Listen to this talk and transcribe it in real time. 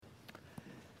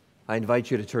I invite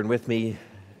you to turn with me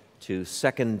to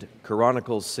 2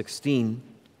 Chronicles 16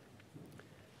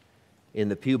 in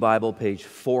the Pew Bible, page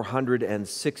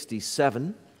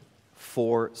 467,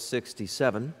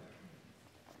 467,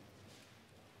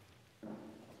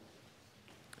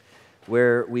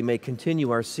 where we may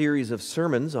continue our series of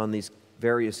sermons on these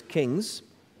various kings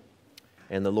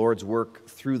and the Lord's work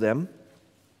through them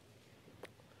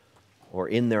or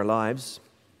in their lives.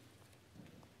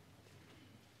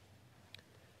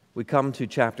 We come to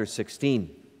chapter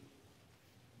 16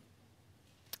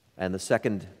 and the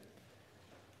second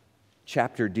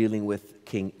chapter dealing with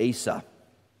King Asa.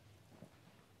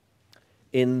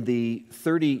 In the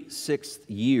 36th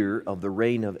year of the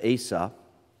reign of Asa,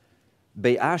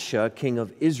 Baasha, king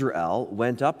of Israel,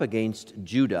 went up against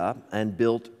Judah and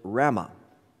built Ramah,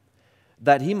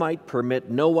 that he might permit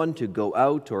no one to go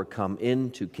out or come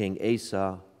in to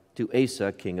Asa,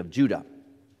 king of Judah.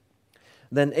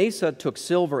 Then Asa took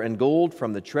silver and gold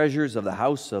from the treasures of the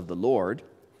house of the Lord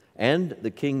and the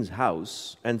king's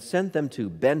house, and sent them to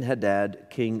Ben-Hadad,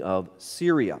 king of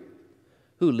Syria,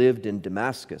 who lived in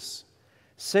Damascus,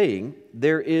 saying,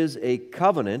 "There is a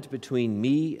covenant between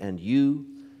me and you,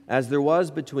 as there was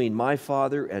between my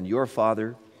father and your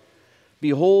father.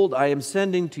 Behold, I am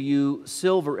sending to you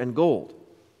silver and gold.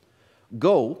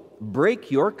 Go, break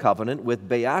your covenant with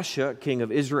Baasha, king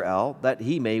of Israel, that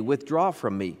he may withdraw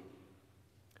from me."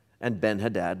 And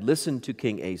Ben-Hadad listened to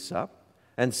King Asa,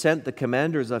 and sent the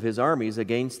commanders of his armies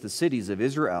against the cities of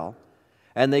Israel,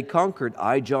 and they conquered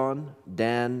Ijon,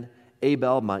 Dan,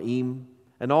 Abel-Maim,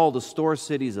 and all the store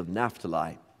cities of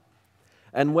Naphtali.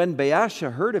 And when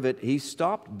Baasha heard of it, he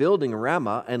stopped building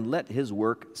Ramah and let his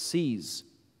work cease.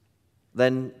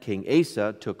 Then King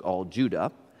Asa took all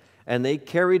Judah, and they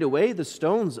carried away the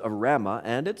stones of Ramah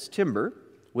and its timber,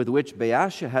 with which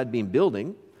Baasha had been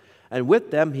building, and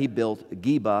with them he built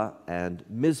Geba and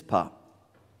Mizpah.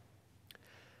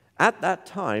 At that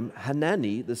time,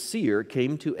 Hanani the seer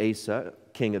came to Asa,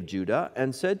 king of Judah,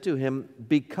 and said to him,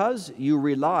 "Because you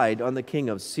relied on the king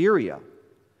of Syria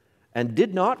and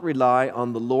did not rely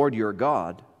on the Lord your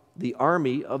God, the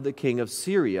army of the king of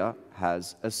Syria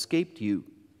has escaped you.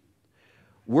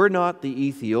 Were not the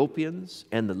Ethiopians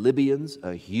and the Libyans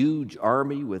a huge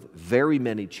army with very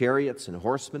many chariots and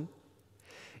horsemen?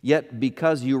 Yet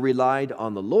because you relied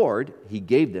on the Lord, he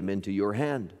gave them into your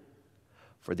hand.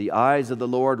 For the eyes of the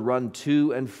Lord run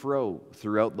to and fro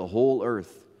throughout the whole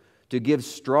earth, to give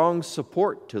strong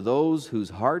support to those whose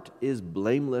heart is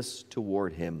blameless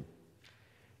toward him.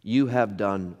 You have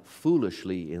done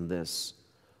foolishly in this,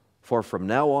 for from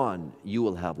now on you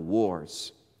will have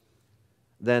wars."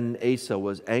 Then Asa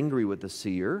was angry with the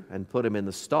seer and put him in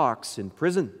the stocks in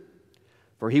prison,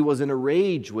 for he was in a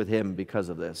rage with him because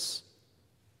of this.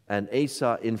 And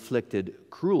Asa inflicted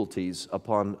cruelties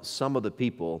upon some of the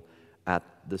people at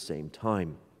the same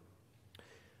time.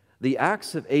 The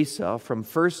acts of Asa from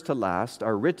first to last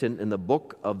are written in the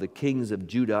book of the kings of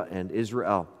Judah and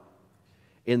Israel.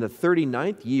 In the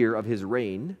 39th year of his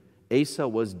reign, Asa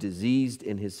was diseased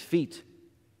in his feet,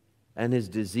 and his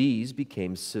disease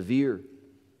became severe.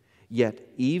 Yet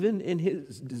even in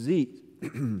his disease,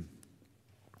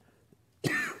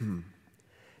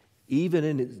 even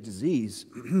in his disease,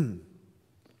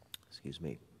 excuse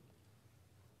me.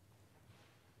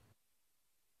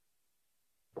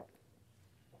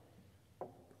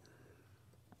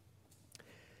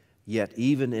 Yet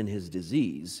even in his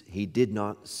disease, he did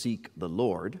not seek the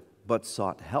Lord, but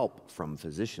sought help from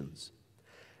physicians.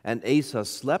 And Asa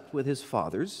slept with his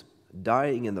fathers,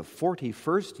 dying in the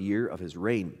 41st year of his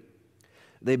reign.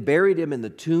 They buried him in the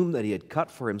tomb that he had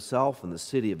cut for himself in the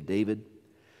city of David.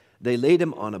 They laid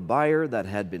him on a bier that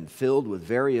had been filled with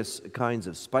various kinds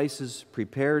of spices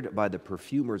prepared by the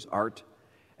perfumer's art,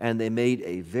 and they made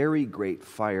a very great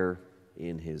fire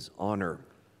in his honor.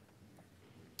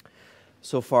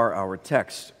 So far, our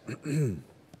text.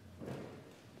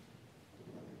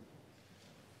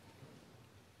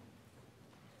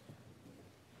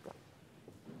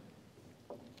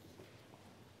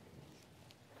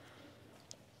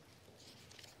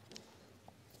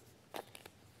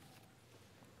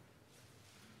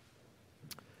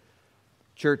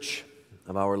 Church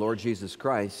of our Lord Jesus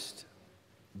Christ,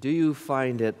 do you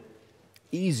find it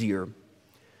easier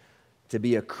to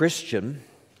be a Christian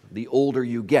the older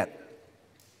you get?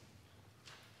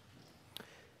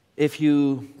 If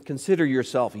you consider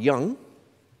yourself young,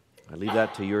 I leave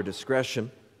that to your discretion,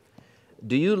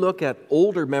 do you look at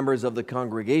older members of the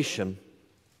congregation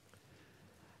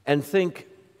and think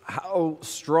how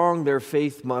strong their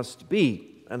faith must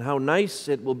be and how nice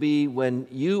it will be when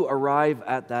you arrive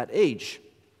at that age?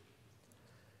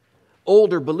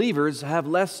 Older believers have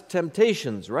less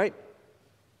temptations, right?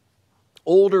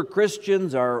 Older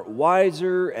Christians are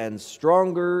wiser and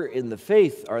stronger in the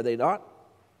faith, are they not?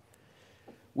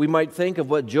 We might think of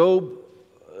what Job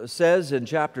says in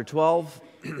chapter 12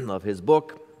 of his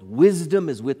book, "Wisdom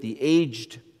is with the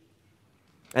aged,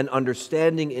 and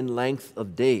understanding in length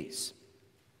of days."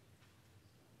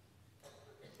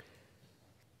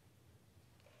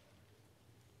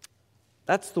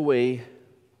 That's the way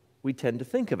we tend to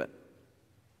think of it.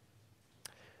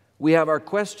 We have our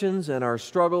questions and our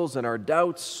struggles and our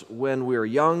doubts when we're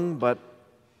young, but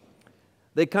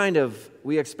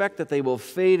we expect that they will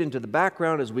fade into the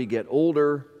background as we get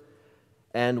older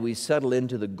and we settle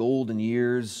into the golden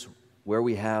years where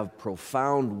we have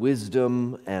profound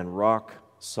wisdom and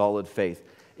rock-solid faith.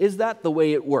 Is that the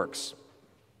way it works?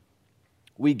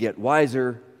 We get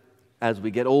wiser as we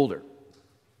get older.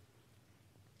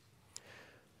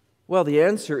 Well, the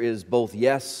answer is both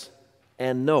yes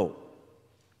and no.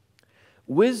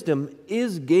 Wisdom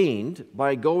is gained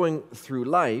by going through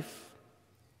life,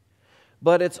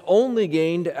 but it's only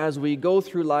gained as we go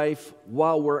through life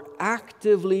while we're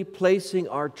actively placing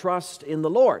our trust in the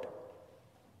Lord.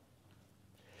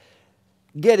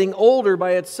 Getting older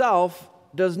by itself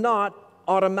does not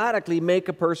automatically make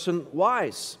a person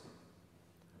wise.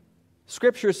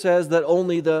 Scripture says that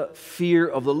only the fear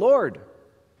of the Lord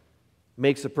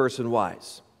makes a person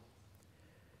wise.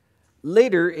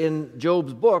 Later in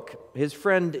Job's book, his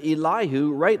friend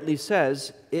Elihu rightly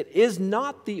says, "It is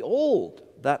not the old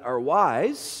that are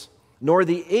wise, nor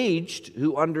the aged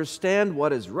who understand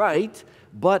what is right,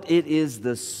 but it is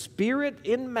the Spirit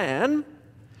in man,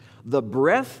 the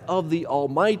breath of the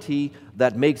Almighty,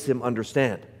 that makes him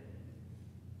understand."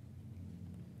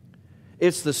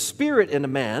 It's the Spirit in a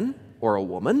man or a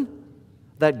woman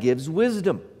that gives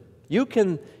wisdom. You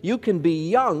can be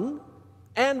young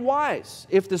and wise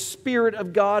if the Spirit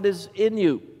of God is in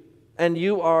you and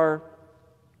you are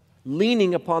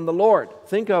leaning upon the Lord.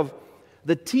 Think of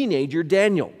the teenager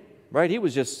Daniel, right? He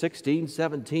was just 16,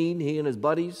 17, he and his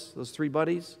buddies, those three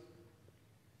buddies.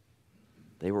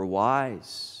 They were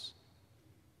wise.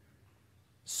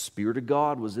 Spirit of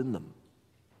God was in them.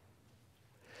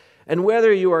 And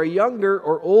whether you are younger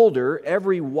or older,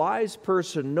 every wise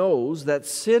person knows that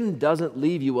sin doesn't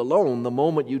leave you alone the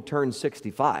moment you turn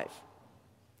 65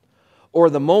 or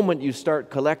the moment you start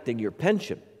collecting your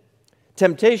pension.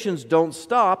 Temptations don't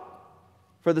stop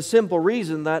for the simple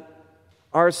reason that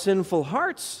our sinful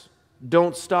hearts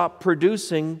don't stop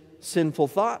producing sinful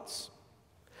thoughts.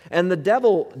 And the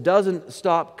devil doesn't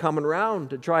stop coming around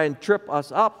to try and trip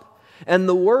us up. And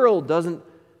the world doesn't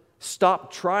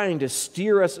stop trying to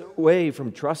steer us away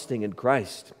from trusting in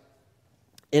Christ.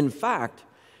 In fact,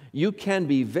 you can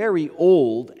be very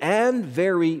old and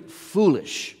very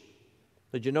foolish.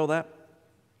 Did you know that?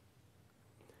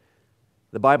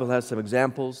 The Bible has some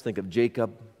examples. Think of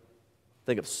Jacob.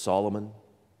 Think of Solomon.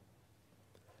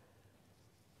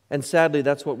 And sadly,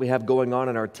 that's what we have going on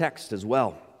in our text as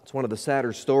well. It's one of the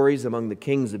sadder stories among the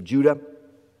kings of Judah.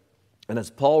 And as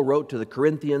Paul wrote to the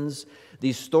Corinthians,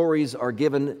 these stories are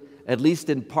given, at least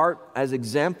in part, as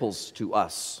examples to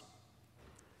us.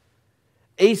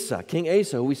 Asa, King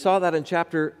Asa, we saw that in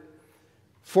chapter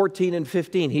 14 and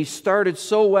 15. He started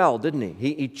so well, didn't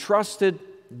he? He trusted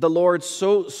the Lord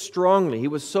so strongly. He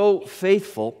was so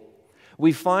faithful.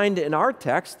 We find in our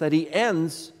text that he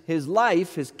ends his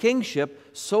life, his kingship,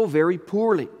 so very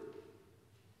poorly.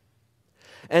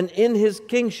 And in his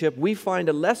kingship, we find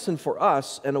a lesson for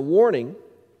us and a warning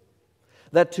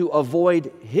that to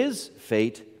avoid his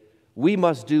fate, we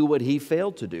must do what he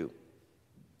failed to do.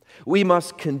 We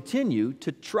must continue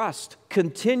to trust,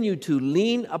 continue to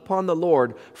lean upon the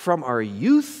Lord from our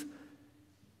youth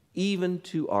even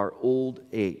to our old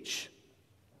age.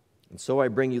 And so I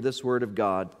bring you this word of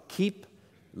God. Keep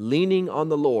leaning on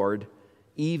the Lord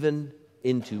even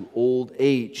into old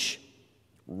age.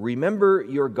 Remember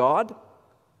your God.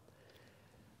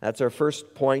 That's our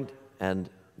first point. And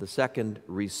the second,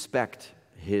 respect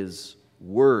his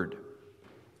word.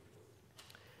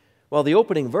 Well, the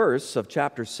opening verse of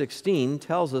chapter 16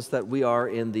 tells us that we are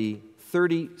in the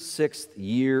 36th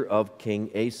year of King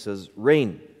Asa's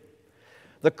reign.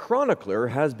 The chronicler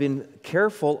has been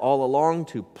careful all along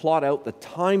to plot out the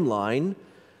timeline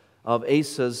of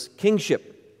Asa's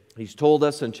kingship. He's told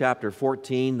us in chapter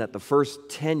 14 that the first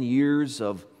 10 years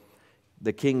of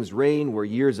the king's reign were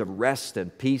years of rest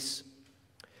and peace.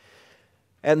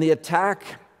 And the attack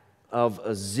of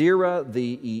Zerah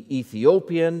the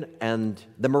Ethiopian and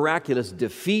the miraculous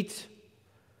defeat,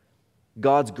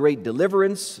 God's great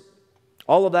deliverance,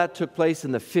 All of that took place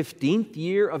in the 15th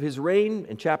year of his reign.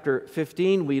 In chapter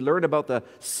 15, we learn about the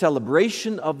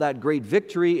celebration of that great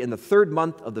victory in the 3rd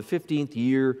month of the 15th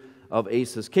year of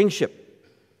Asa's kingship.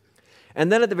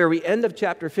 And then at the very end of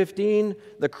chapter 15,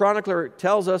 the chronicler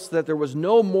tells us that there was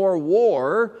no more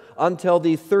war until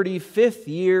the 35th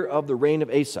year of the reign of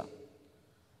Asa.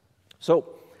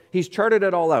 So he's charted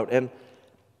it all out. And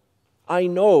I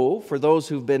know, for those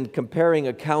who've been comparing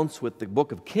accounts with the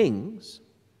book of Kings,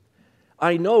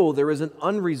 I know there is an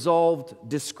unresolved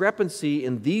discrepancy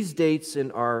in these dates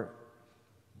in our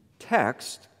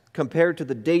text compared to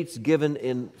the dates given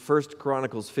in 1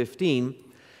 Chronicles 15,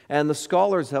 and the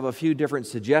scholars have a few different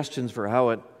suggestions for how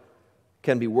it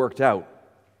can be worked out.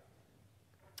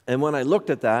 And when I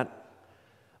looked at that,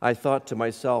 I thought to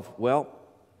myself, well,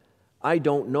 I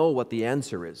don't know what the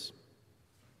answer is.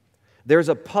 There's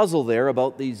a puzzle there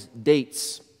about these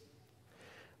dates.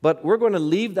 But we're going to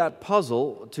leave that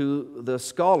puzzle to the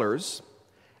scholars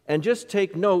and just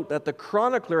take note that the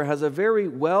chronicler has a very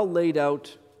well laid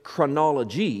out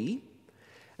chronology,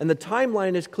 and the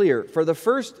timeline is clear. For the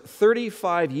first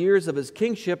 35 years of his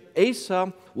kingship,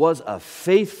 Asa was a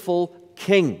faithful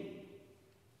king.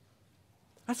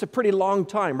 That's a pretty long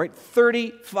time, right?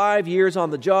 35 years on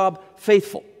the job,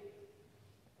 faithful.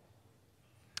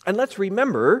 And let's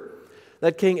remember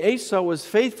that King Asa was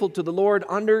faithful to the Lord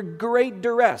under great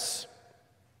duress.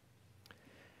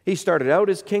 He started out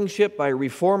his kingship by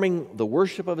reforming the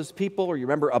worship of his people. Or you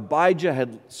remember Abijah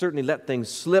had certainly let things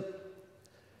slip.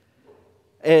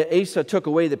 Asa took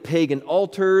away the pagan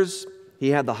altars. He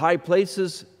had the high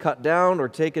places cut down or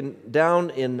taken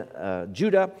down in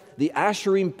Judah. The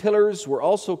Asherim pillars were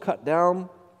also cut down.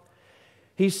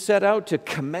 He set out to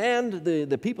command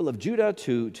the people of Judah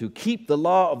to keep the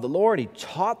law of the Lord. He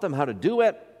taught them how to do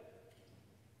it.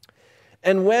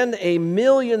 And when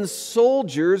 1,000,000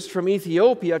 soldiers from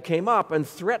Ethiopia came up and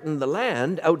threatened the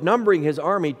land, outnumbering his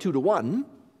army 2-1,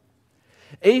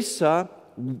 Asa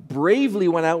bravely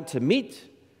went out to meet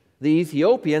the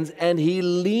Ethiopians, and he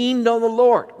leaned on the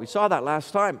Lord. We saw that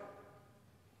last time.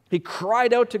 He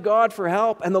cried out to God for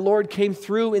help, and the Lord came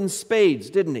through in spades,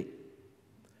 didn't he?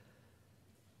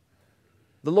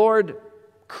 The Lord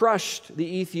crushed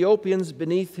the Ethiopians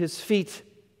beneath his feet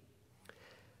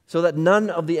so that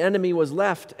none of the enemy was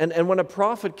left. And when a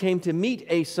prophet came to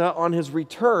meet Asa on his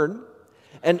return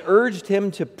and urged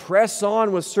him to press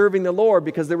on with serving the Lord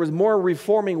because there was more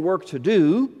reforming work to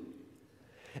do,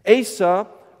 Asa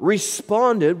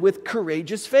responded with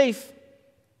courageous faith.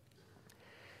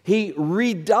 He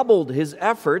redoubled his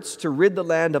efforts to rid the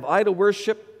land of idol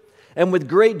worship. And with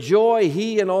great joy,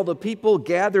 he and all the people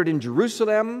gathered in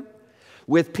Jerusalem,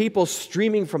 with people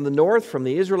streaming from the north, from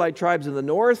the Israelite tribes in the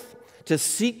north, to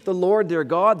seek the Lord their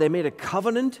God. They made a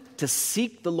covenant to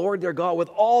seek the Lord their God with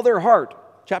all their heart.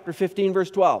 Chapter 15,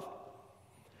 verse 12.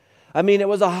 I mean, it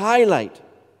was a highlight.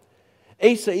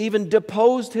 Asa even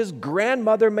deposed his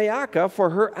grandmother Maacah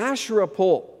for her Asherah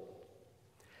pole.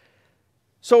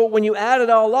 So when you add it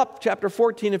all up, chapter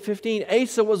 14 and 15,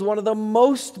 Asa was one of the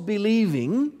most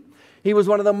believing. He was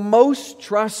one of the most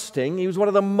trusting. He was one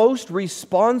of the most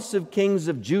responsive kings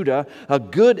of Judah, a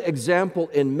good example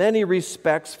in many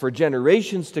respects for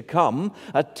generations to come,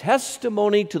 a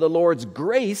testimony to the Lord's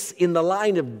grace in the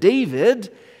line of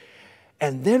David.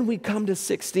 And then we come to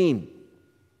 16.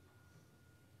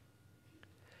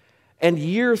 And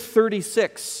year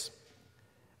 36,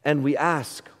 and we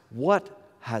ask, what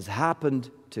has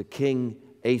happened to King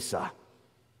Asa?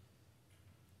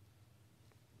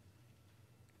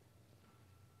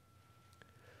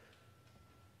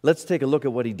 Let's take a look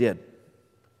at what he did.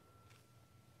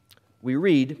 We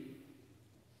read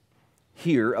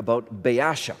here about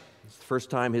Baasha. It's the first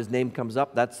time his name comes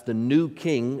up. That's the new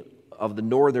king of the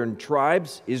northern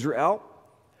tribes, Israel.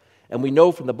 And we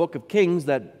know from the book of Kings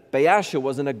that Baasha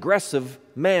was an aggressive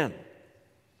man.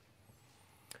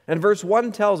 And verse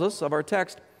 1 tells us of our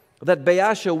text that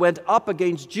Baasha went up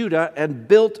against Judah and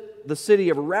built the city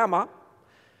of Ramah,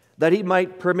 that he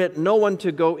might permit no one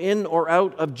to go in or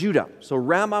out of Judah. So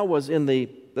Ramah was in the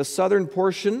southern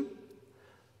portion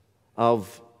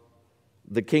of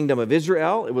the kingdom of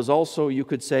Israel. It was also, you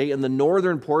could say, in the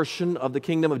northern portion of the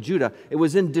kingdom of Judah. It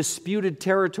was in disputed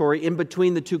territory in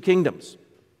between the two kingdoms.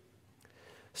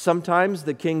 Sometimes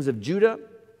the kings of Judah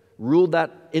ruled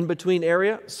that in-between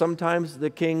area. Sometimes the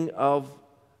king of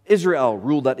Israel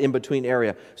ruled that in-between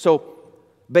area. So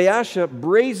Baasha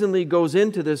brazenly goes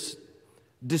into this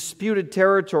disputed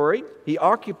territory. He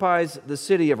occupies the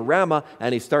city of Ramah,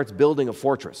 and he starts building a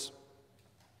fortress.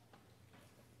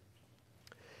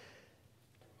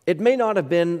 It may not have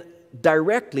been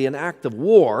directly an act of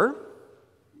war,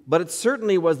 but it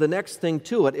certainly was the next thing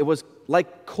to it. It was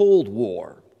like Cold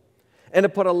War. And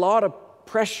it put a lot of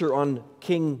pressure on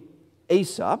King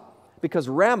Asa, because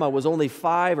Ramah was only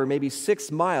 5 or maybe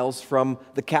 6 miles from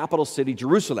the capital city,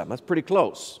 Jerusalem. That's pretty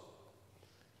close.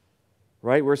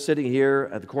 Right? We're sitting here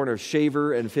at the corner of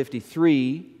Shaver and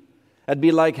 53. It'd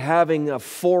be like having a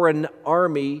foreign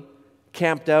army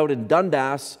camped out in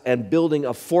Dundas and building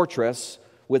a fortress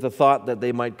with the thought that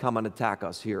they might come and attack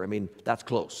us here. I mean, that's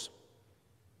close.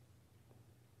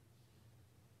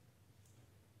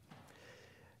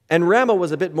 And Ramah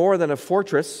was a bit more than a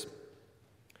fortress.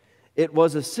 It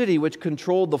was a city which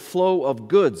controlled the flow of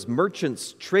goods.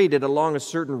 Merchants traded along a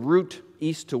certain route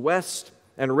east to west,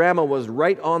 and Ramah was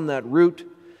right on that route.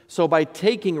 So by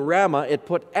taking Ramah, it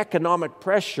put economic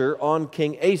pressure on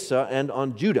King Asa and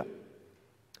on Judah.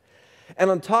 And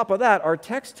on top of that, our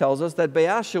text tells us that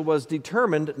Baasha was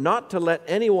determined not to let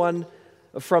anyone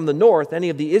from the north, any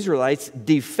of the Israelites,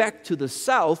 defect to the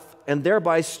south and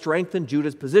thereby strengthen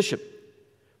Judah's position.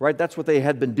 Right? That's what they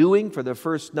had been doing for the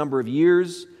first number of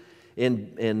years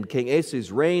in King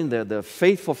Asa's reign. The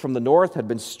faithful from the north had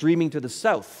been streaming to the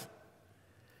south.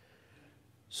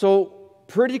 So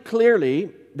pretty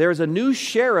clearly, there's a new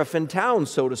sheriff in town,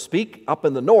 so to speak, up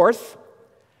in the north,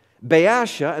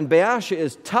 Baasha, and Baasha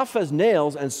is tough as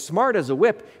nails and smart as a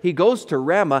whip. He goes to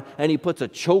Ramah and he puts a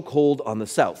chokehold on the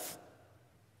south.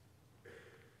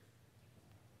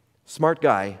 Smart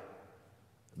guy,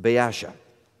 Baasha.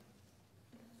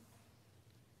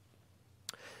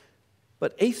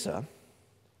 But Asa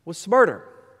was smarter.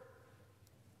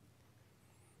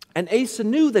 And Asa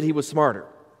knew that he was smarter.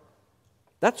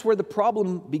 That's where the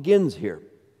problem begins here.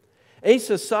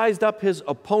 Asa sized up his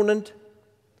opponent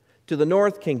to the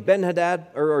north, King Ben-Hadad,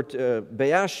 or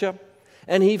Baasha,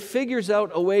 and he figures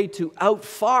out a way to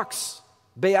outfox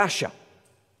Baasha.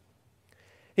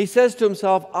 He says to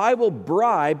himself, I will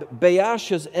bribe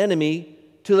Baasha's enemy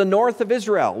to the north of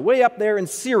Israel, way up there in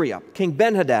Syria, King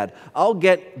Ben-Hadad. I'll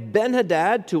get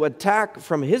Ben-Hadad to attack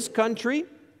from his country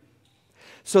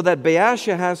so that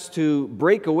Baasha has to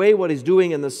break away what he's doing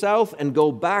in the south and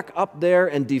go back up there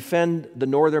and defend the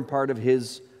northern part of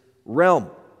his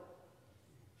realm.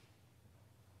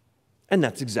 And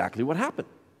that's exactly what happened.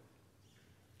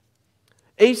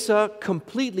 Asa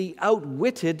completely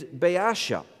outwitted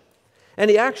Baasha. And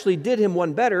he actually did him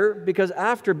one better, because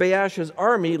after Baasha's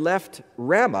army left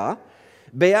Ramah,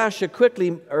 Asa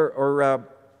quickly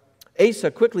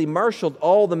marshaled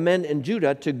all the men in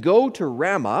Judah to go to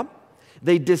Ramah.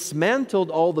 They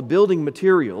dismantled all the building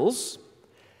materials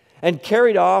and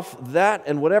carried off that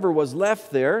and whatever was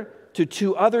left there to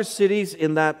 2 other cities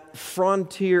in that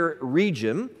frontier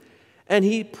region. And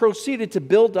he proceeded to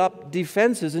build up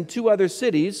defenses in 2 other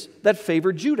cities that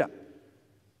favored Judah.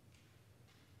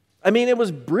 I mean, it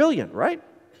was brilliant, right?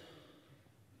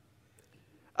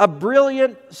 A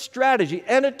brilliant strategy,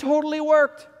 and it totally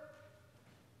worked.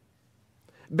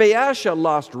 Baasha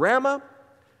lost Ramah.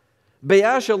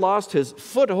 Baasha lost his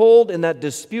foothold in that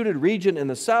disputed region in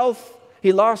the south.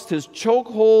 He lost his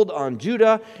chokehold on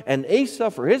Judah, and Asa,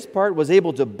 for his part, was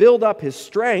able to build up his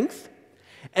strength,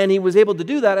 and he was able to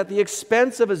do that at the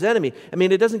expense of his enemy. I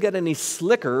mean, it doesn't get any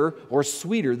slicker or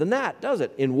sweeter than that, does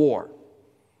it, in war?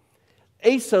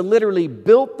 Asa literally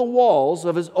built the walls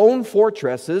of his own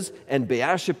fortresses, and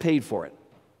Baasha paid for it.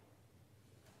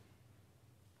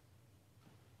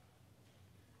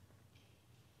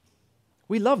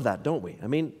 We love that, don't we? I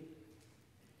mean,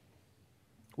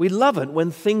 we love it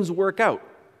when things work out.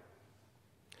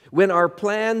 When our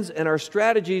plans and our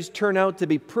strategies turn out to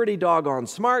be pretty doggone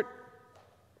smart,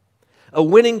 a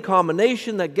winning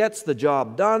combination that gets the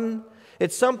job done.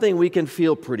 It's something we can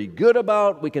feel pretty good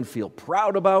about, we can feel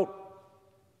proud about.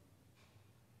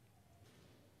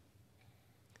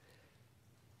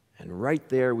 And right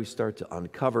there we start to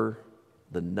uncover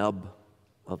the nub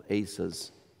of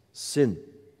Asa's sin.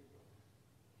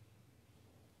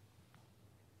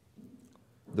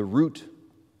 The root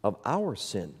of our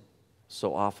sin,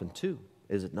 so often too,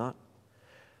 is it not?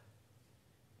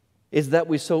 Is that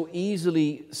we so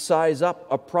easily size up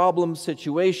a problem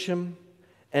situation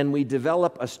and we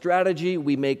develop a strategy,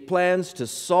 we make plans to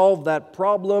solve that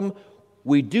problem.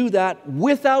 We do that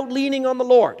without leaning on the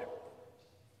Lord.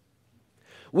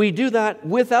 We do that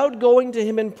without going to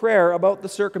Him in prayer about the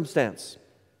circumstance,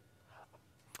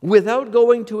 without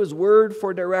going to His Word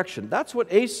for direction. That's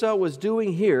what Asa was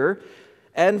doing here,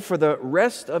 and for the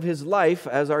rest of his life,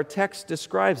 as our text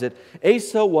describes it.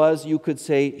 Asa was, you could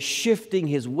say, shifting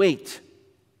his weight.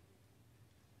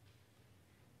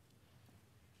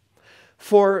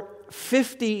 For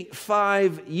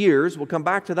 55 years, we'll come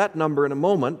back to that number in a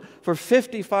moment, for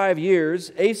 55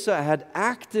 years, Asa had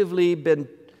actively been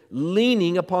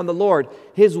leaning upon the Lord.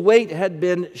 His weight had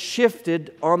been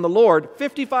shifted on the Lord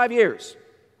 55 years.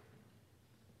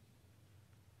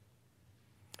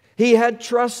 He had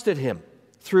trusted Him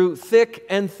through thick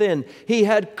and thin. He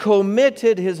had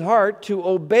committed his heart to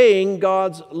obeying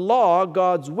God's law,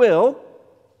 God's will.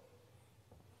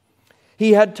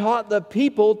 He had taught the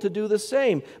people to do the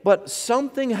same. But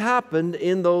something happened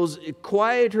in those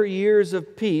quieter years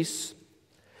of peace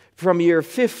from year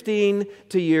 15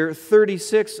 to year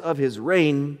 36 of his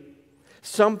reign.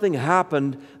 Something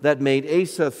happened that made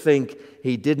Asa think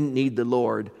he didn't need the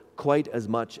Lord quite as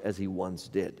much as he once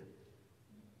did.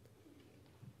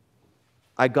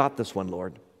 I got this one,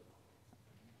 Lord.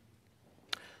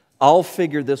 I'll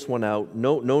figure this one out.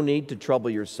 No need to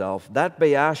trouble yourself. That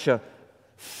Baasha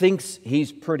thinks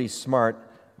he's pretty smart,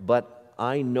 but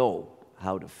I know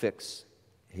how to fix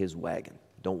his wagon.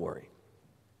 Don't worry.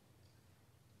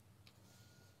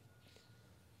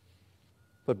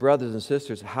 But brothers and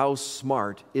sisters, how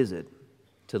smart is it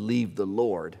to leave the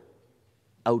Lord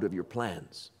out of your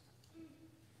plans?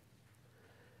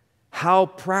 How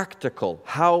practical,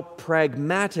 how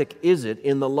pragmatic is it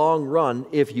in the long run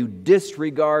if you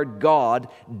disregard God,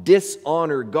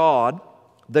 dishonor God,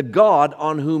 the God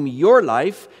on whom your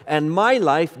life and my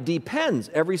life depends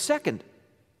every second?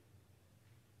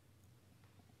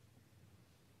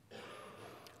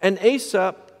 And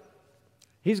Asa,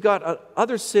 he's got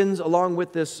other sins along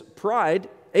with this pride.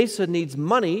 Asa needs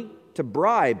money to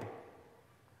bribe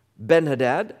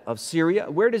Ben-Hadad of Syria.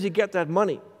 Where does he get that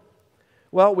money?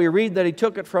 Well, we read that he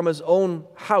took it from his own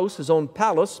house, his own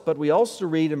palace, but we also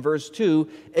read in verse 2,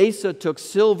 Asa took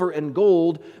silver and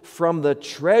gold from the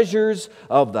treasures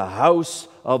of the house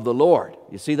of the Lord.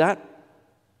 You see that?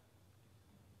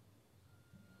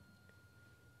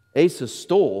 Asa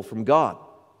stole from God.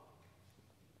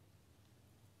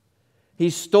 He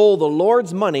stole the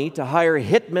Lord's money to hire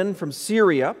hitmen from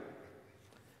Syria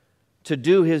to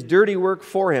do his dirty work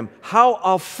for him. How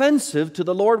offensive to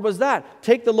the Lord was that?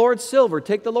 Take the Lord's silver,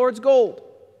 take the Lord's gold.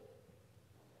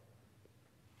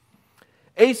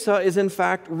 Asa is in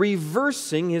fact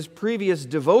reversing his previous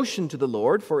devotion to the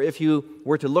Lord, for if you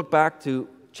were to look back to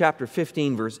chapter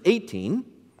 15, verse 18,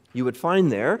 you would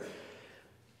find there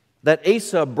that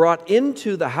Asa brought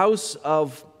into the house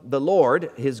of the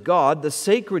Lord, his God, the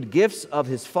sacred gifts of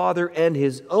his father and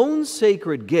his own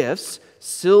sacred gifts,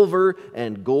 silver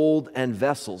and gold and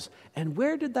vessels. And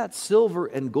where did that silver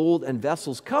and gold and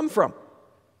vessels come from?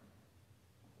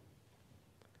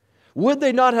 Would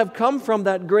they not have come from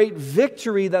that great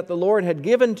victory that the Lord had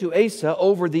given to Asa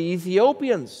over the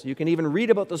Ethiopians? You can even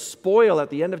read about the spoil at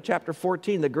the end of chapter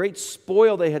 14, the great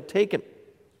spoil they had taken.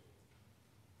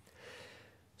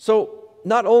 So,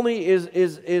 not only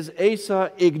is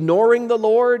Asa ignoring the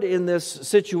Lord in this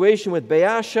situation with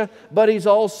Baasha, but he's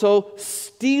also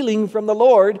stealing from the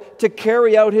Lord to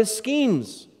carry out his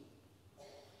schemes.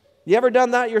 You ever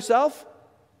done that yourself?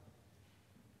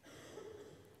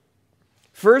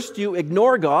 First, you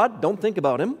ignore God, don't think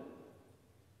about Him.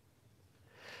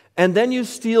 And then you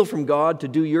steal from God to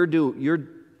do your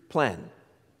plan.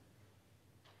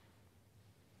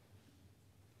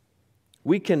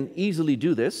 We can easily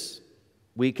do this.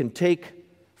 We can take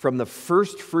from the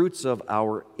first fruits of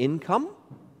our income,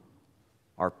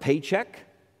 our paycheck,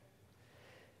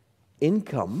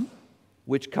 income,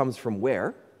 which comes from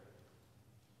where?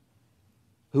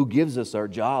 Who gives us our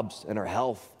jobs and our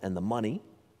health and the money?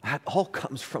 That all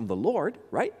comes from the Lord,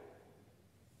 right?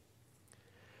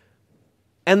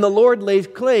 And the Lord lays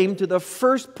claim to the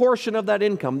first portion of that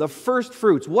income, the first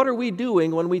fruits. What are we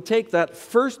doing when we take that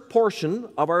first portion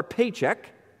of our paycheck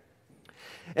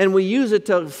and we use it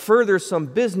to further some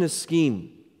business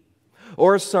scheme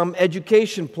or some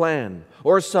education plan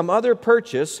or some other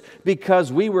purchase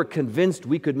because we were convinced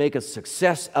we could make a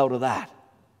success out of that?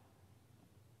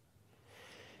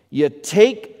 You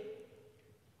take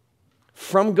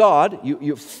from God,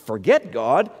 you forget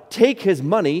God, take His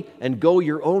money and go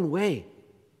your own way.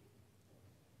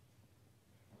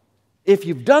 If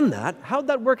you've done that, how'd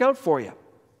that work out for you?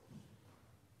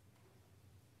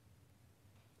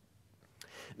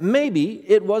 Maybe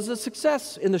it was a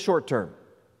success in the short term,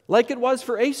 like it was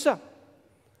for Asa.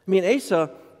 I mean, Asa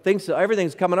thinks that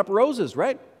everything's coming up roses,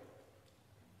 right?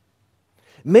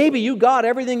 Maybe you got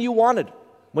everything you wanted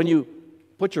when you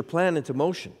put your plan into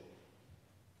motion.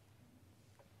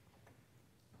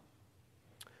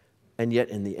 And yet,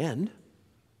 in the end,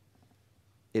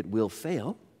 it will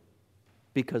fail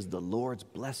because the Lord's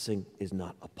blessing is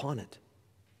not upon it.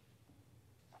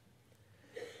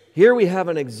 Here we have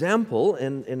an example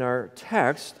in our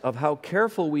text of how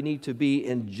careful we need to be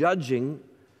in judging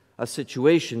a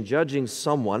situation, judging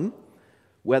someone,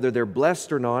 whether they're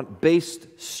blessed or not, based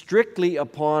strictly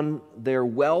upon their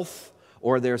wealth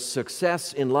or their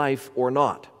success in life or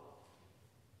not.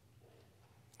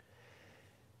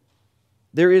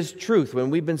 There is truth when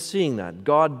we've been seeing that.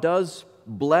 God does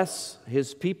bless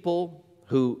His people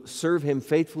who serve Him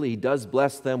faithfully. He does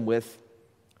bless them with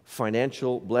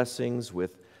financial blessings,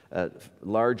 with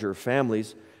larger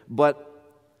families. But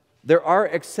there are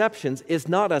exceptions. It's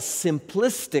not a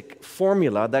simplistic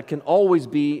formula that can always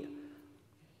be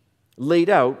laid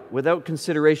out without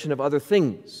consideration of other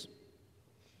things.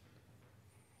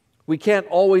 We can't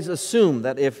always assume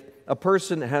that if a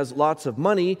person has lots of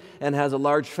money and has a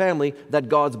large family, that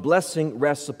God's blessing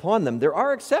rests upon them. There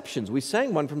are exceptions. We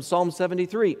sang one from Psalm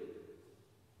 73.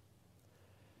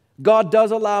 God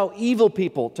does allow evil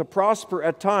people to prosper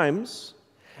at times,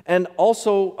 and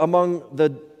also among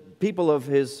the people of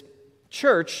His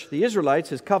church, the Israelites,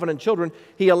 His covenant children,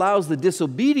 He allows the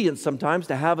disobedient sometimes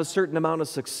to have a certain amount of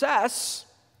success.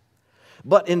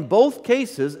 But in both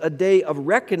cases, a day of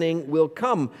reckoning will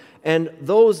come, and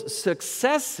those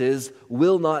successes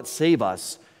will not save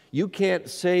us. You can't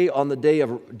say on the day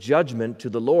of judgment to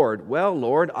the Lord, "Well,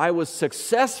 Lord, I was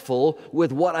successful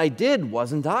with what I did,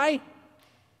 wasn't I?"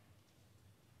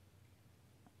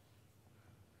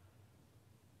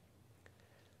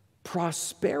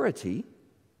 Prosperity,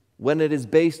 when it is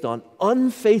based on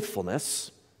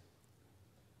unfaithfulness,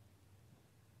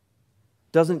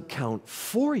 doesn't count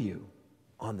for you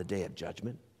on the day of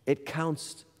judgment. It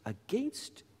counts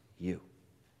against you.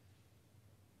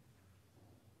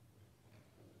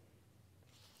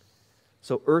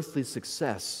 So earthly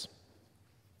success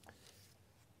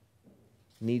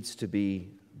needs to be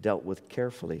dealt with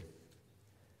carefully.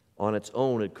 On its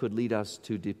own, it could lead us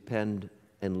to depend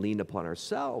and lean upon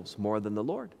ourselves more than the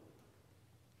Lord.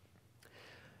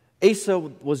 Asa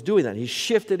was doing that. He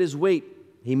shifted his weight.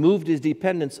 He moved his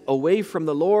dependence away from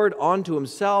the Lord onto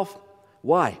himself.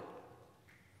 Why?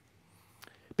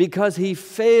 Because he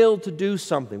failed to do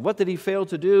something. What did he fail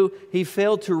to do? He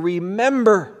failed to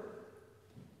remember.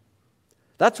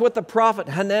 That's what the prophet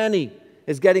Hanani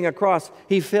is getting across.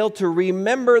 He failed to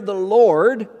remember the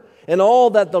Lord and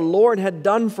all that the Lord had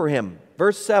done for him.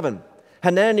 Verse 7,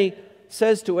 Hanani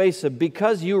says to Asa,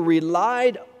 "Because you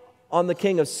relied on the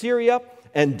king of Syria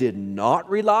and did not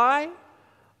rely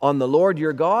on the Lord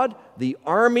your God, the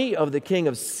army of the king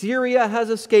of Syria has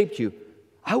escaped you.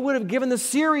 I would have given the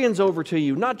Syrians over to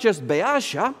you, not just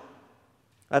Baasha."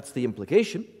 That's the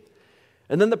implication.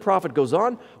 And then the prophet goes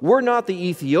on, "Were not the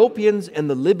Ethiopians and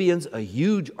the Libyans a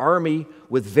huge army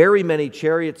with very many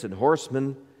chariots and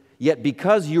horsemen? Yet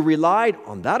because you relied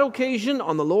on that occasion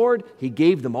on the Lord, He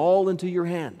gave them all into your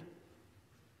hand."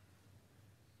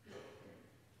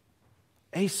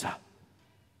 Asa,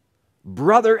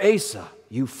 brother Asa,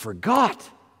 you forgot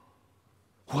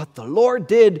what the Lord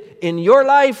did in your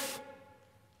life.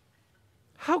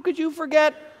 How could you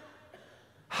forget?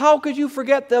 How could you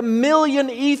forget the 1,000,000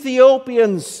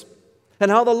 Ethiopians and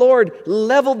how the Lord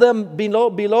leveled them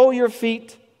below your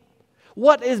feet?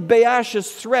 What is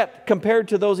Baasha's threat compared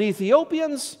to those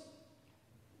Ethiopians?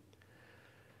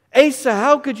 Asa,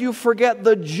 how could you forget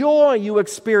the joy you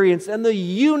experienced and the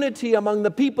unity among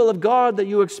the people of God that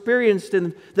you experienced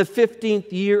in the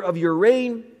 15th year of your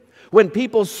reign? When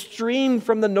people streamed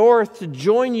from the north to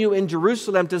join you in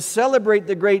Jerusalem to celebrate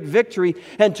the great victory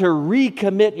and to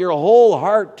recommit your whole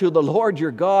heart to the Lord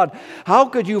your God, how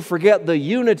could you forget the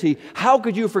unity? How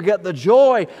could you forget the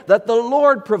joy that the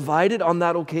Lord provided on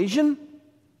that occasion?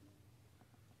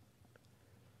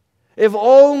 If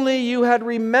only you had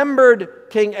remembered,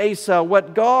 King Asa,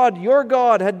 what God, your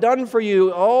God, had done for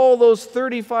you all those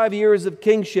 35 years of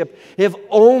kingship. If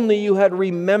only you had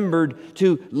remembered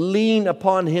to lean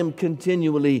upon Him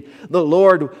continually, the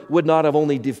Lord would not have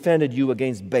only defended you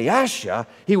against Baasha,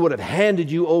 He would have handed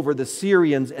you over the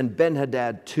Syrians and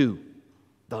Ben-Hadad too.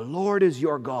 The Lord is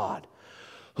your God,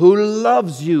 who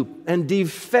loves you and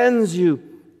defends you.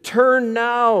 Turn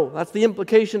now, that's the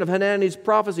implication of Hanani's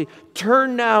prophecy.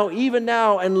 Turn now, even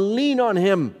now, and lean on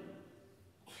Him.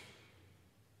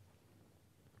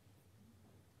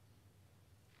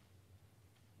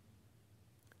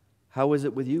 How is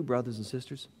it with you, brothers and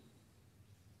sisters?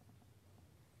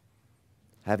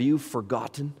 Have you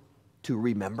forgotten to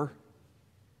remember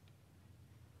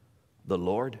the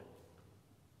Lord?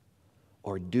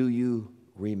 Or do you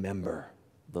remember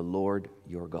the Lord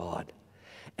your God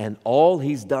and all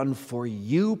He's done for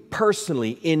you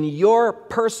personally in your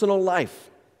personal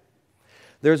life?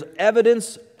 There's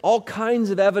evidence, all kinds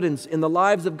of evidence in the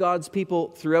lives of God's people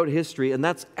throughout history, and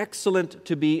that's excellent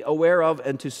to be aware of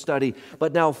and to study.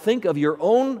 But now think of your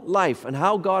own life and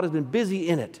how God has been busy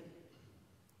in it.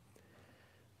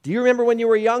 Do you remember when you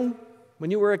were young,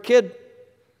 when you were a kid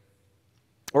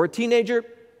or a teenager?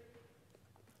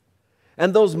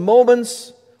 And those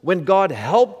moments when God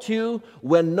helped you,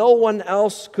 when no one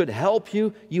else could help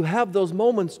you, you have those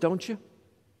moments, don't you?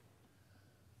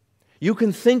 You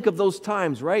can think of those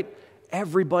times, right?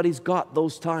 Everybody's got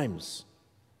those times.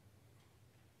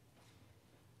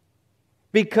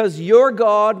 Because your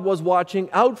God was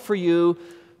watching out for you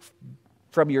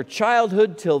from your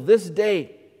childhood till this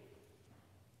day.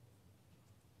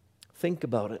 Think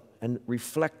about it and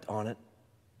reflect on it.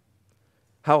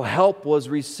 How help was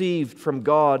received from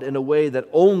God in a way that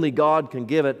only God can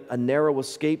give it, a narrow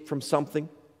escape from something,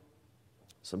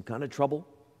 some kind of trouble,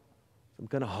 some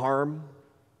kind of harm,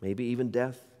 maybe even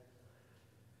death.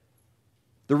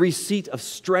 The receipt of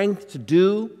strength to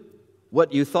do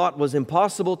what you thought was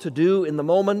impossible to do in the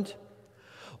moment,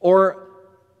 or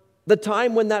the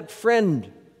time when that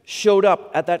friend showed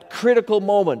up at that critical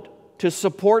moment to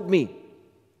support me.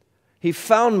 He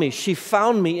found me, she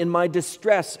found me in my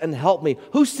distress and helped me.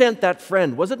 Who sent that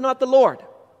friend? Was it not the Lord?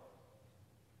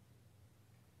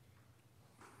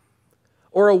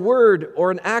 Or a word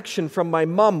or an action from my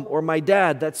mom or my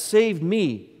dad that saved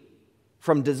me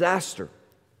from disaster.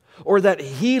 Or that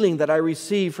healing that I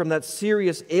received from that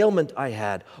serious ailment I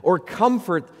had. Or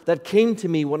comfort that came to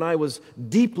me when I was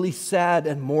deeply sad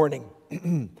and mourning.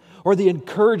 Or the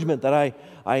encouragement that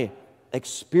I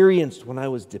experienced when I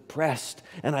was depressed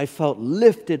and I felt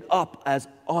lifted up as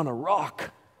on a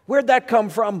rock. Where'd that come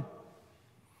from?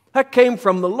 That came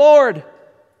from the Lord.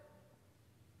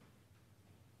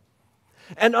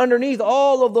 And underneath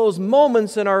all of those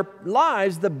moments in our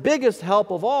lives, the biggest help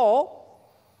of all,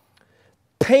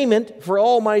 payment for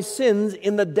all my sins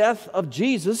in the death of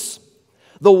Jesus,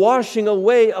 the washing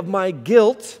away of my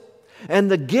guilt,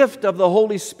 and the gift of the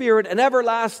Holy Spirit and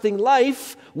everlasting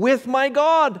life with my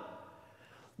God.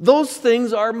 Those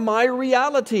things are my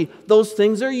reality. Those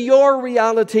things are your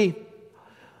reality.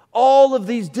 All of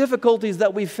these difficulties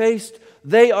that we faced,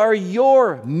 they are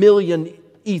your million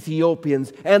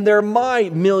Ethiopians, and they're my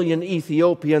million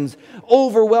Ethiopians,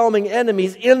 overwhelming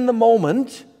enemies in the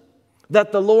moment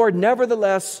that the Lord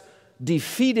nevertheless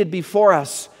defeated before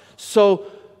us. So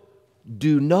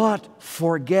do not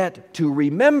forget to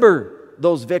remember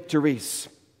those victories.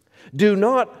 Do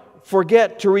not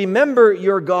forget to remember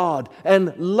your God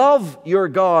and love your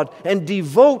God and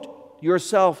devote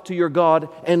yourself to your God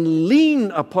and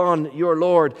lean upon your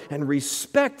Lord and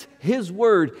respect His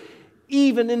word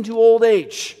even into old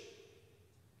age.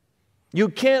 You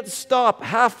can't stop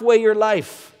halfway your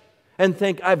life and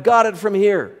think, I've got it from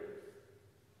here.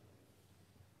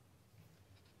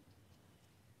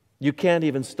 You can't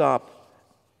even stop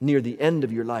near the end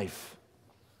of your life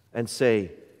and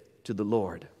say to the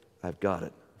Lord, I've got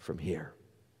it from here.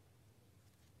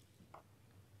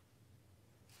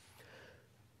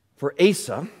 For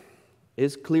Asa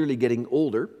is clearly getting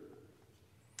older.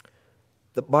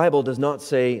 The Bible does not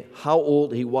say how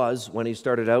old he was when he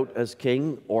started out as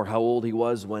king or how old he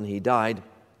was when he died.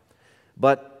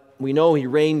 But we know he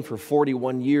reigned for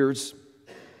 41 years.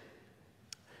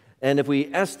 And if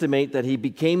we estimate that he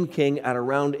became king at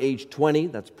around age 20,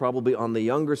 that's probably on the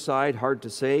younger side, hard to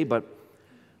say, but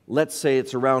let's say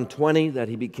it's around 20 that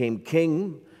he became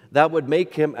king. That would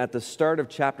make him, at the start of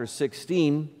chapter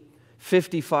 16,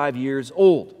 55 years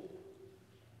old.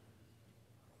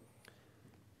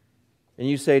 And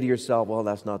you say to yourself, well,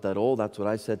 that's not that old. That's what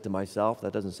I said to myself.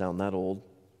 That doesn't sound that old.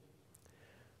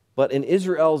 But in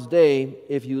Israel's day,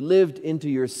 if you lived into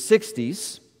your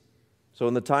 60s, so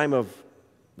in the time of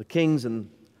the kings and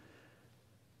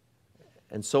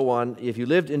so on, if you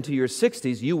lived into your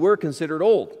 60s, you were considered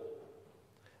old.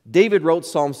 David wrote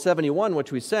Psalm 71,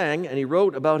 which we sang, and he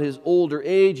wrote about his older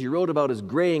age. He wrote about his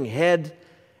graying head.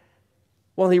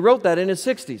 Well, he wrote that in his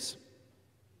 60s.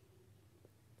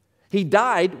 He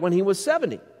died when he was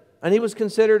 70, and he was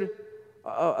considered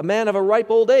a man of a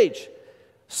ripe old age.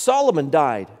 Solomon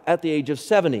died at the age of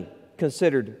 70,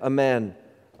 considered a man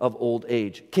of old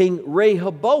age. King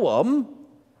Rehoboam,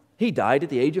 he died at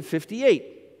the age of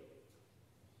 58.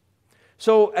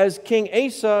 So as King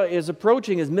Asa is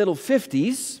approaching his middle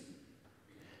 50s,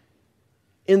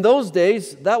 in those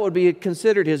days, that would be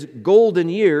considered his golden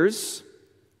years.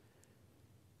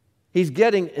 He's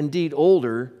getting indeed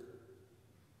older,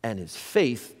 and his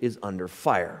faith is under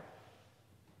fire.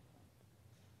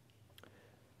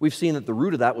 We've seen that the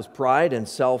root of that was pride and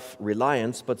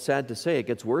self-reliance, but sad to say, it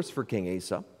gets worse for King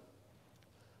Asa.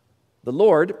 The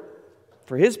Lord,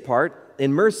 for his part,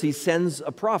 in mercy, sends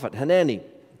a prophet, Hanani,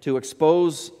 to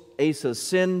expose Asa's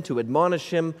sin, to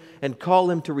admonish him, and call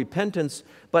him to repentance.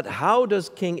 But how does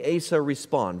King Asa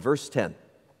respond? Verse 10.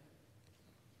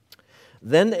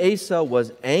 Then Asa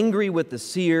was angry with the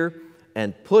seer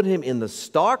and put him in the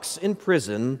stocks in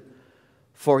prison,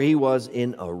 for he was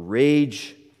in a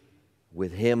rage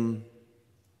with him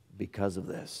because of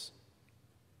this.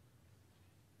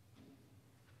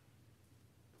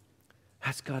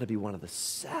 That's got to be one of the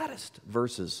saddest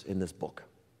verses in this book.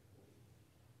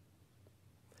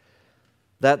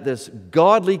 That this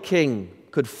godly king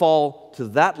could fall to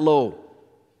that low.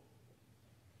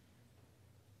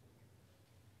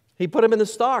 He put him in the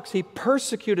stocks. He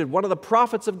persecuted one of the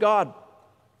prophets of God.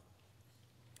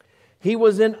 He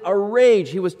was in a rage.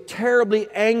 He was terribly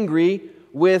angry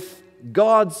with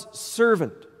God's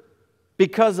servant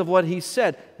because of what he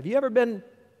said. Have you ever been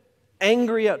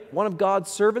angry at one of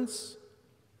God's servants?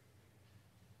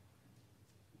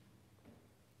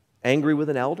 Angry with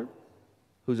an elder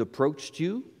who's approached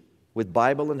you with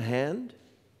Bible in hand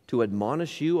to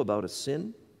admonish you about a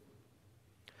sin?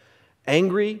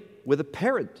 Angry with a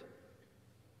parent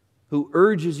who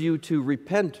urges you to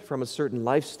repent from a certain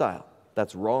lifestyle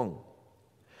that's wrong?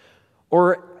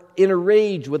 Or in a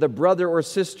rage with a brother or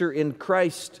sister in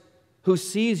Christ who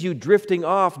sees you drifting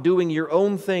off, doing your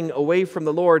own thing away from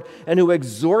the Lord, and who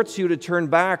exhorts you to turn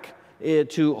back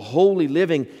to holy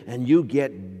living, and you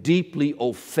get deeply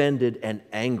offended and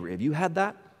angry. Have you had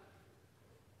that?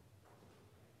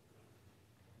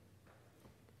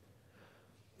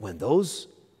 When those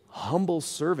humble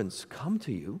servants come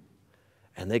to you,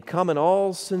 and they come in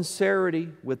all sincerity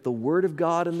with the Word of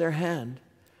God in their hand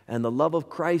and the love of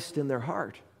Christ in their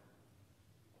heart,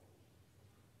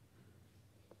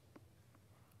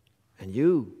 and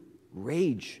you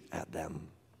rage at them,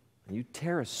 and you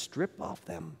tear a strip off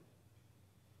them,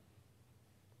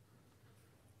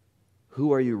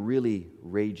 who are you really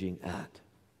raging at?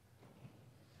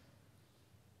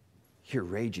 You're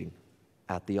raging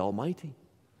at the Almighty,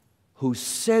 who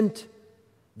sent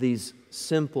these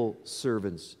simple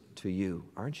servants to you,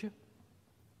 aren't you?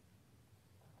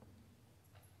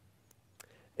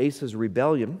 Asa's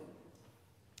rebellion,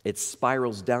 it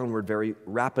spirals downward very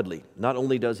rapidly. Not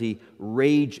only does he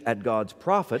rage at God's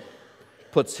prophet,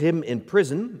 puts him in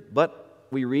prison, but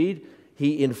we read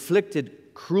he inflicted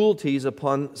cruelties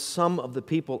upon some of the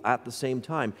people at the same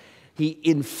time. He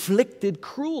inflicted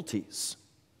cruelties.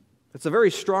 It's a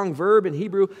very strong verb in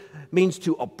Hebrew. It means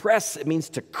to oppress. It means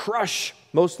to crush.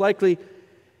 Most likely,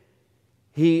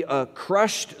 he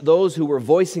crushed those who were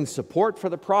voicing support for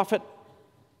the prophet.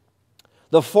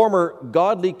 The former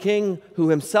godly king who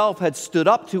himself had stood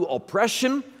up to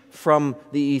oppression from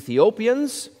the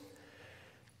Ethiopians.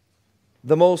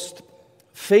 The most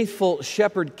faithful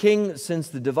shepherd king since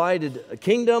the divided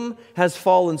kingdom has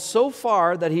fallen so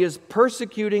far that he is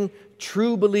persecuting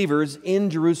true believers in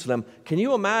Jerusalem. Can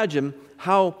you imagine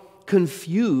how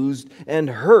confused and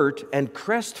hurt and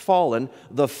crestfallen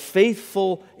the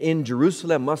faithful in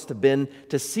Jerusalem must have been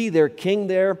to see their king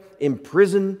there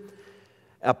imprison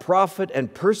a prophet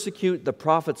and persecute the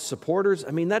prophet's supporters?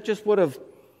 I mean, that would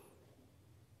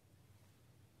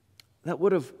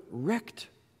have wrecked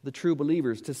the true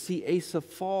believers to see Asa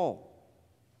fall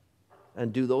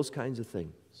and do those kinds of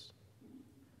things.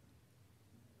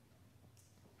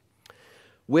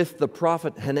 With the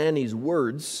prophet Hanani's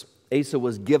words, Asa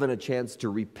was given a chance to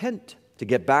repent, to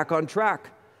get back on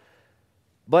track.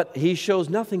 But he shows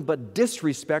nothing but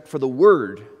disrespect for the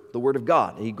Word of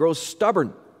God. He grows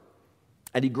stubborn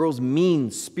and he grows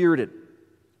mean-spirited.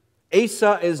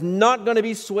 Asa is not going to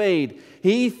be swayed.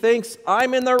 He thinks,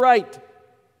 I'm in the right.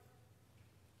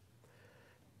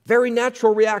 Very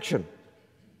natural reaction,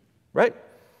 right?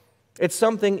 It's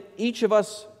something each of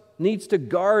us needs to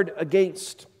guard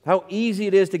against. How easy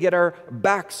it is to get our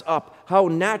backs up. How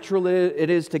natural it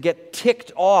is to get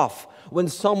ticked off when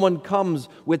someone comes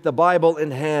with the Bible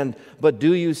in hand. But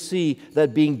do you see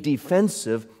that being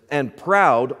defensive and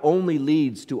proud only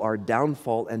leads to our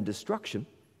downfall and destruction?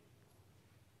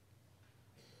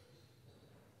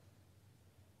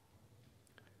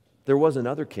 There was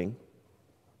another king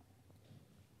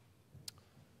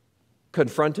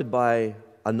confronted by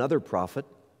another prophet.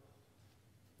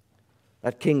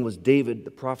 That king was David.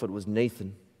 The prophet was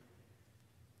Nathan.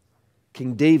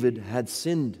 King David had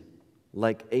sinned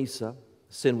like Asa.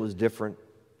 Sin was different.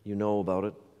 You know about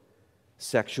it.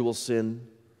 Sexual sin,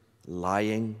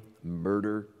 lying,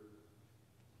 murder.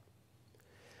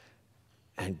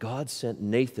 And God sent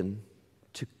Nathan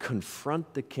to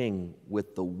confront the king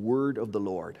with the word of the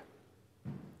Lord.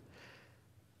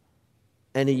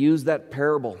 And he used that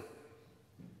parable.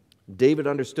 David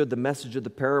understood the message of the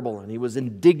parable, and he was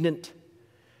indignant.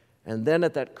 And then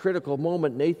at that critical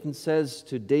moment, Nathan says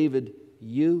to David,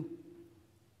 You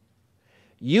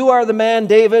are the man,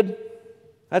 David.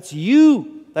 That's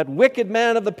you that wicked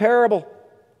man of the parable.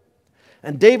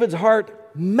 And David's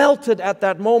heart melted at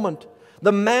that moment.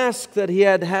 The mask that he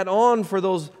had had on for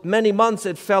those many months,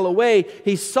 it fell away.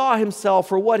 He saw himself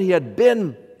for what he had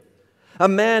been. A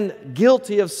man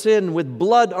guilty of sin with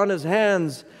blood on his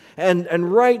hands.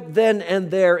 And right then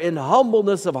and there, in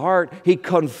humbleness of heart, he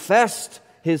confessed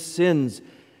his sins.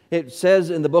 It says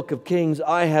in the book of Kings,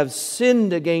 I have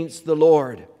sinned against the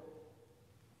Lord.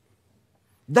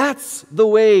 That's the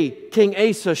way King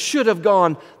Asa should have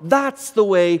gone. That's the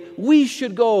way we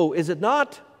should go, is it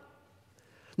not?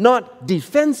 Not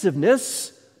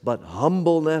defensiveness, but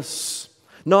humbleness.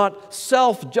 Not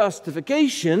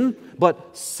self-justification,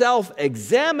 but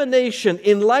self-examination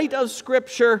in light of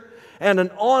Scripture and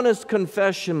an honest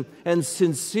confession and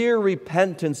sincere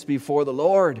repentance before the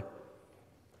Lord.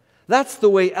 That's the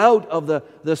way out of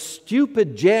the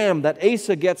stupid jam that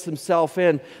Asa gets himself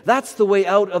in. That's the way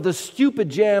out of the stupid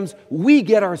jams we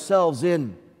get ourselves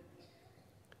in.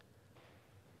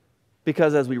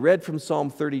 Because as we read from Psalm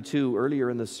 32 earlier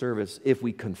in the service, if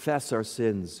we confess our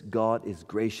sins, God is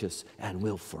gracious and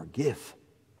will forgive.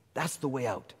 That's the way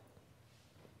out.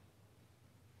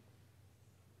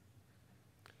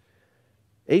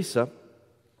 Asa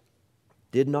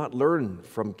did not learn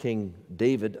from King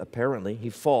David, apparently. He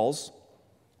falls,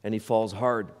 and he falls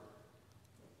hard.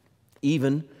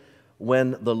 Even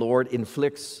when the Lord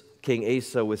inflicts King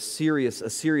Asa with a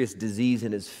serious disease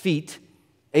in his feet,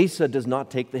 Asa does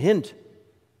not take the hint.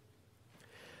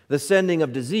 The sending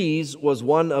of disease was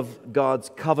one of God's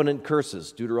covenant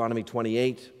curses, Deuteronomy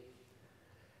 28.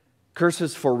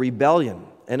 Curses for rebellion.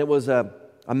 And it was a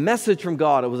message from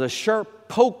God. It was a sharp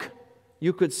poke,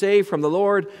 you could say, from the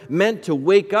Lord, meant to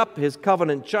wake up his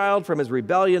covenant child from his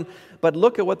rebellion. But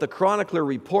look at what the chronicler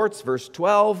reports, verse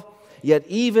 12. Yet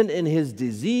even in his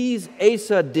disease,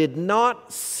 Asa did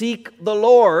not seek the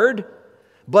Lord,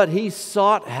 but he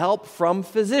sought help from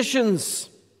physicians.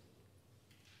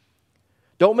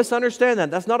 Don't misunderstand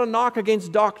that. That's not a knock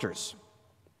against doctors.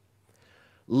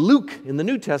 Luke in the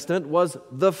New Testament was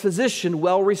the physician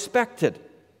well respected.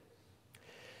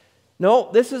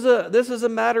 No, this is a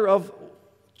matter of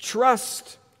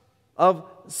trust, of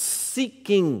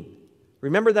seeking.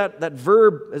 Remember that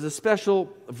verb is a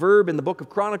special verb in the book of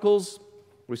Chronicles.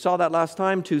 We saw that last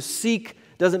time. To seek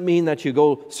doesn't mean that you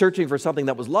go searching for something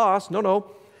that was lost.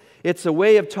 No. It's a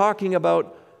way of talking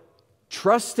about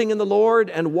trusting in the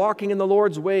Lord and walking in the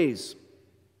Lord's ways.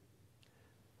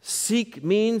 Seek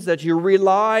means that you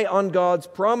rely on God's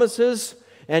promises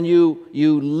and you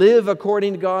live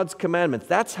according to God's commandments.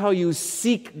 That's how you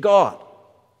seek God.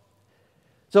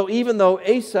 So even though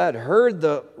Asa had heard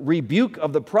the rebuke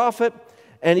of the prophet,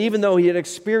 and even though he had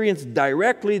experienced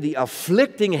directly the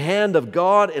afflicting hand of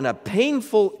God in a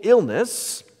painful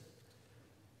illness,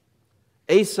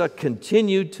 Asa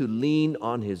continued to lean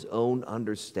on his own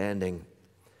understanding.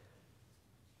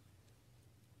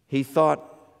 He thought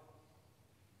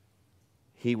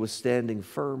he was standing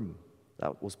firm.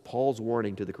 That was Paul's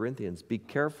warning to the Corinthians. Be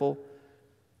careful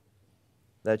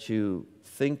that you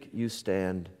think you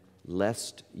stand,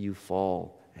 lest you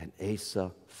fall. And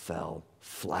Asa fell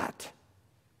flat.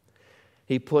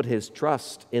 He put his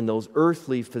trust in those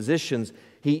earthly physicians.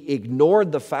 He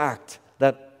ignored the fact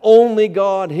that only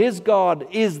God, his God,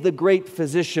 is the great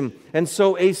physician. And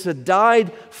so Asa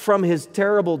died from his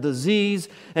terrible disease,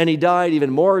 and he died even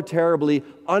more terribly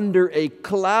under a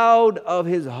cloud of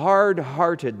his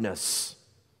hard-heartedness.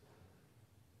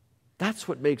 That's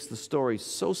what makes the story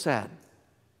so sad.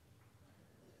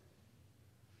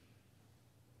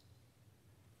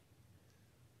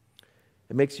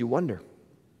 It makes you wonder,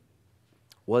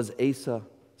 was Asa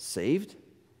saved?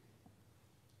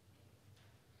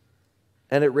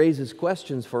 And it raises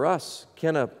questions for us.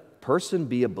 Can a person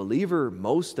be a believer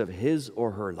most of his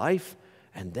or her life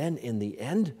and then in the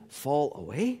end fall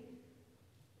away?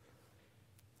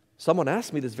 Someone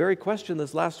asked me this very question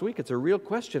this last week. It's a real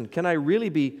question. Can I really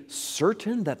be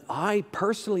certain that I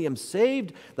personally am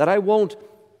saved? That I won't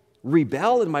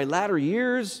rebel in my latter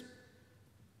years?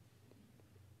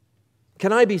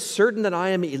 Can I be certain that I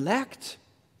am elect?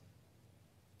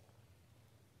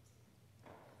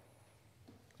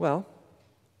 Well,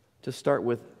 to start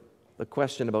with the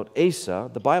question about Asa,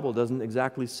 the Bible doesn't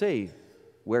exactly say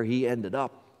where he ended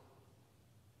up.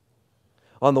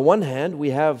 On the one hand, we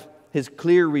have his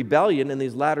clear rebellion in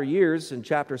these latter years in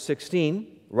chapter 16,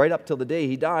 right up till the day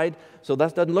he died, so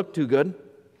that doesn't look too good.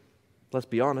 Let's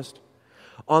be honest.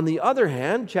 On the other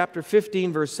hand, chapter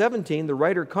 15, verse 17, the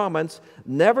writer comments,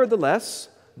 nevertheless,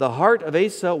 the heart of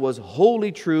Asa was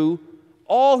wholly true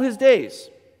all his days.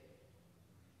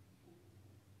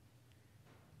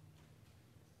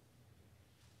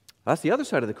 That's the other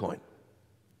side of the coin.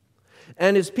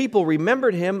 And his people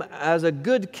remembered him as a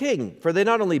good king, for they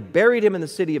not only buried him in the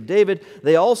city of David,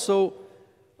 they also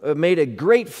made a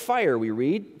great fire, we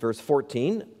read, verse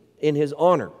 14, in his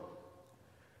honor.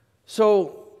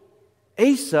 So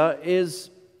Asa is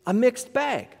a mixed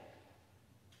bag.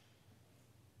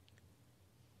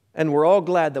 And we're all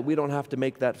glad that we don't have to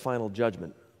make that final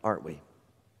judgment, aren't we?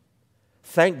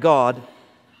 Thank God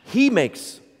he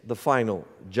makes the final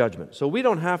judgment. So we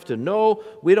don't have to know,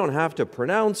 we don't have to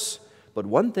pronounce, but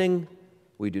one thing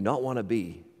we do not want to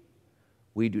be,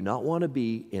 we do not want to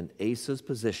be in Asa's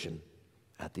position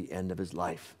at the end of his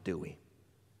life, do we?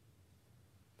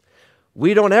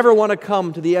 We don't ever want to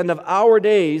come to the end of our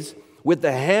days with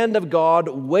the hand of God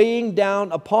weighing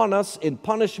down upon us in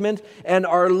punishment and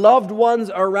our loved ones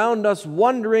around us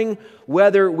wondering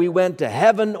whether we went to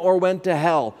heaven or went to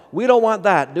hell. We don't want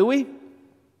that, do we?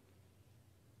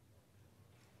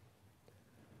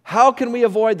 How can we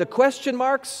avoid the question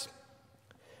marks?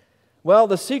 Well,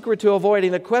 the secret to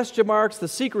avoiding the question marks, the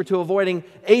secret to avoiding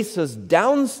Asa's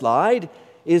downslide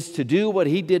is to do what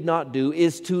he did not do,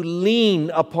 is to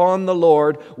lean upon the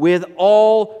Lord with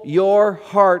all your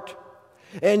heart.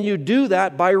 And you do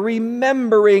that by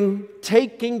remembering,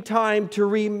 taking time to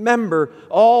remember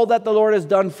all that the Lord has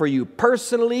done for you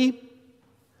personally.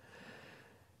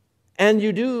 And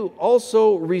you do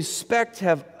also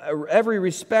have every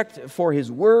respect for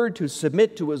His Word, to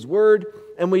submit to His Word.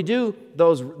 And we do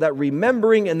that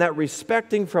remembering and that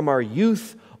respecting from our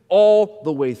youth all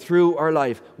the way through our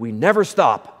life. We never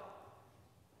stop.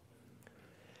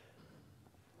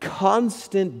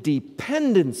 Constant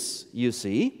dependence, you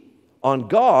see, on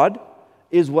God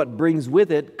is what brings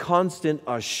with it constant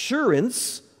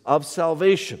assurance of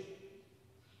salvation.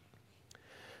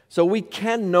 So we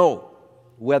can know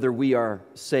whether we are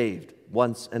saved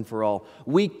once and for all.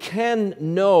 We can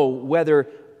know whether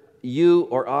you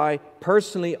or I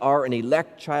personally are an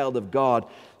elect child of God.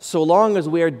 So long as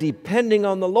we are depending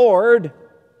on the Lord,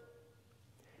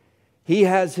 He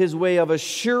has His way of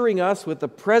assuring us with the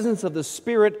presence of the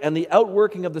Spirit and the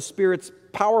outworking of the Spirit's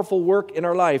powerful work in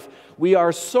our life. We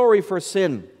are sorry for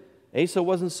sin. Asa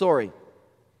wasn't sorry.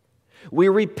 We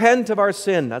repent of our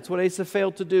sin. That's what Asa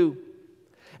failed to do.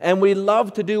 And we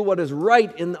love to do what is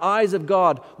right in the eyes of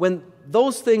God. When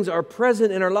those things are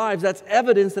present in our lives, that's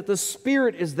evidence that the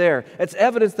Spirit is there. It's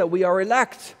evidence that we are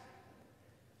elect.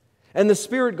 And the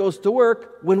Spirit goes to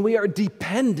work when we are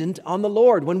dependent on the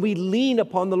Lord, when we lean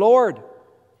upon the Lord.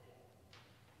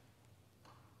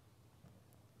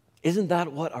 Isn't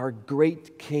that what our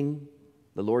great King,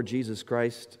 the Lord Jesus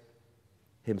Christ,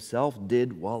 Himself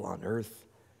did while on earth?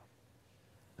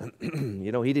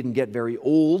 You know, He didn't get very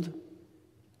old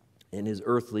in His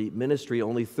earthly ministry,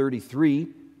 only 33.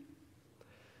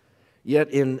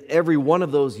 Yet in every one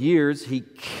of those years, He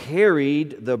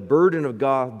carried the burden of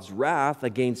God's wrath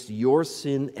against your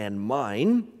sin and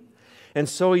mine. And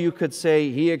so you could say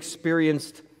He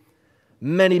experienced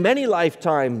many, many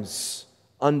lifetimes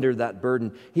under that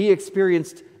burden. He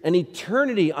experienced an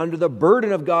eternity under the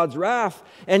burden of God's wrath.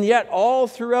 And yet all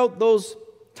throughout those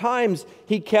times,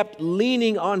 He kept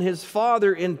leaning on His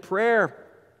Father in prayer.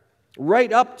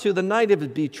 Right up to the night of His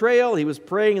betrayal, He was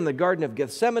praying in the Garden of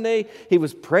Gethsemane. He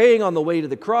was praying on the way to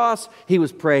the cross. He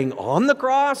was praying on the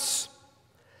cross.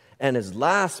 And His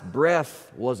last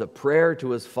breath was a prayer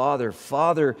to His Father,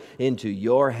 Father, into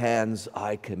your hands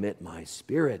I commit my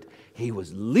spirit. He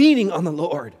was leaning on the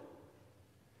Lord.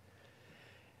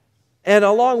 And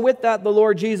along with that, the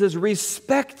Lord Jesus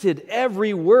respected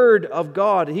every word of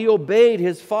God. He obeyed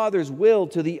His Father's will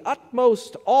to the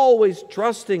utmost, always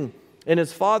trusting in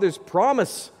His Father's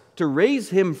promise to raise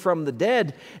Him from the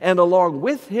dead, and along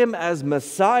with Him as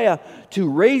Messiah to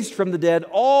raise from the dead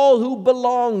all who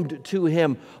belonged to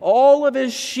Him, all of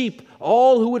His sheep,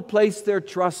 all who would place their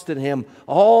trust in Him,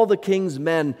 all the King's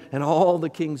men and all the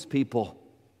King's people.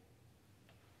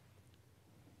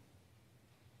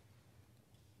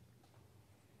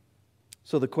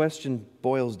 So the question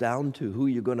boils down to who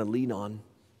you're going to lean on.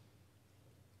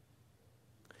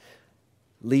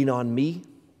 Lean on me?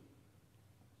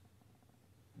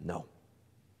 No.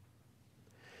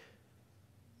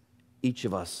 Each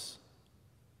of us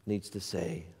needs to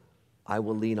say, I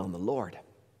will lean on the Lord.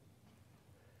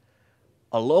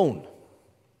 Alone.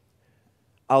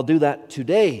 I'll do that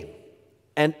today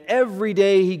and every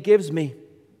day He gives me.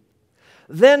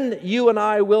 Then you and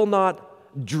I will not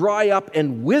dry up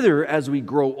and wither as we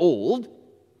grow old,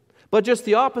 but just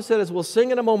the opposite, as we'll sing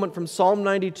in a moment from Psalm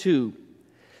 92.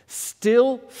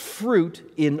 Still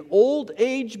fruit in old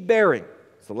age bearing.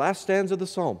 It's the last stanza of the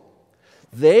psalm.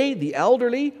 They, the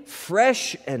elderly,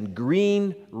 fresh and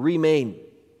green remain.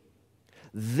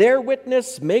 Their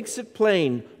witness makes it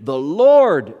plain, the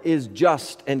Lord is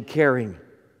just and caring.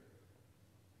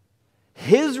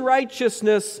 His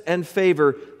righteousness and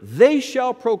favor they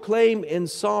shall proclaim in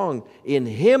song. In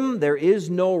him there is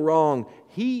no wrong.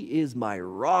 He is my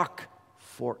rock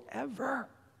forever.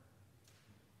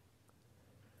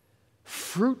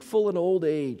 Fruitful in old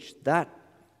age, that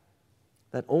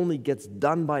only gets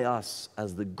done by us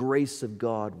as the grace of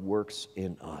God works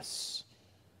in us.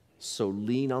 So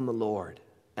lean on the Lord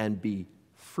and be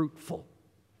fruitful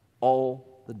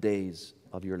all the days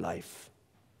of your life.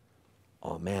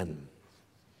 Amen.